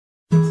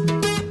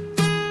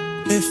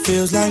It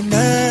feels like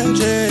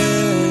magic.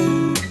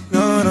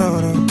 No, no,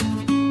 no.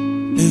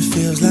 It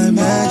feels like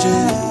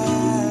magic.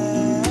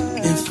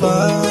 If I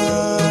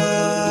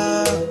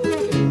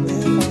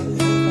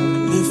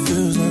It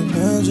feels like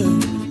magic.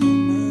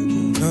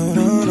 No,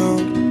 no, no.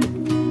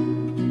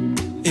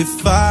 If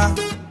I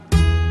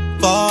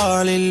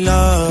fall in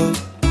love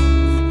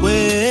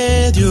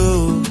with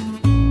you,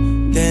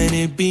 then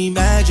it'd be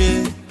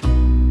magic.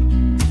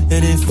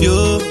 And if you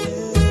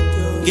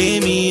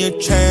gave me a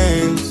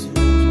chance,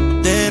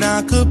 then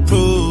I could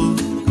prove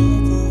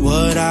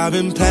what I've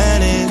been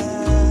planning.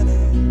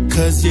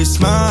 'Cause your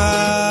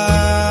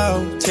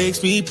smile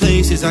takes me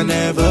places I've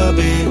never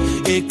been.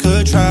 It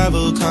could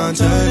travel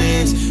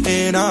continents.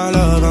 In our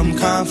love I'm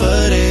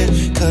confident.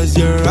 'Cause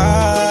your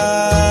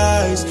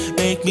eyes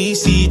make me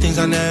see things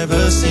I've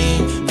never seen.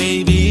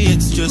 Baby,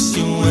 it's just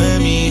you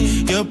and me.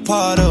 You're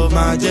part of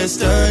my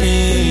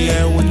destiny.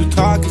 And when you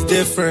talk it's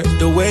different.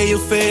 The way you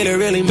feel, it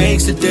really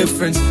makes a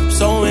difference. I'm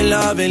so in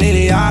love and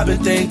lately I've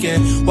been thinking,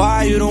 why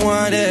you the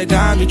one that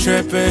got me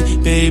tripping?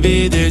 Baby,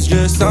 there's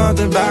just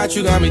something about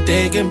you, got me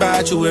thinking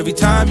about you. Every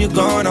time you're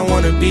gone, I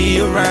wanna be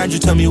around you.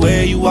 Tell me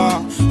where you are,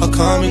 I'll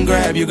come and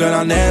grab you. Girl,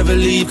 I'll never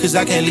leave, 'cause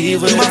I can't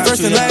leave without you. You're my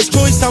first and last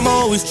choice, I'm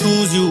always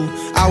choose you.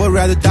 I would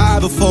rather die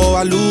before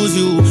I lose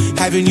you.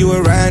 Having you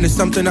around is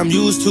something I'm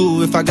used to.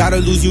 If I gotta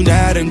lose you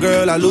now, then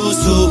girl, I lose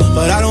too.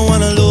 But I don't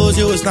wanna lose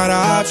you, it's not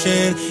an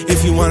option. If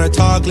you wanna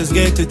talk, let's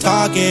get to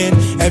talking.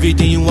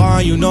 Everything you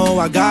want, you know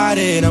I got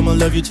it. I'ma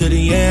love you till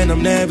the end,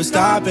 I'm never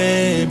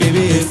stopping.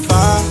 Baby, if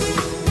I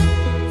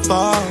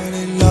fall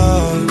in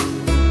love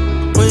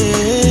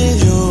with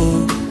you,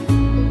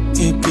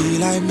 it'd be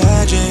like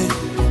magic.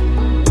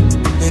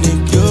 And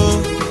if you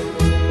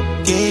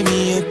gave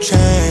me a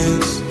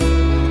chance,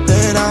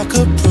 then I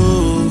could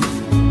prove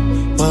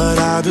what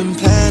I've been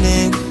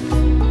planning.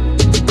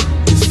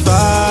 If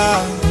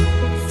I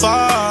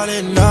fall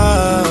in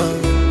love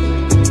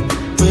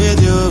with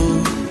you,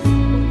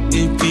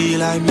 it'd be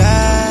like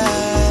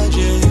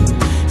magic.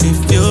 If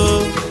you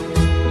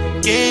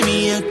gave me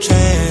a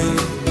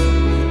chance,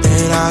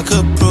 then I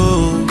could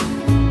prove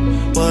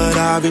what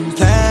I've been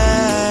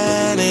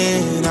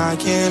planning. I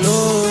can't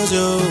lose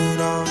you,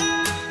 no,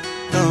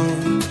 no,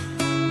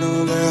 no,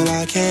 girl,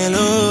 I can't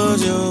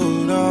lose you,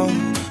 no,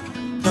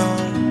 no,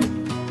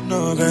 no,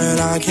 girl,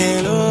 I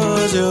can't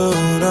lose you,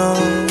 no.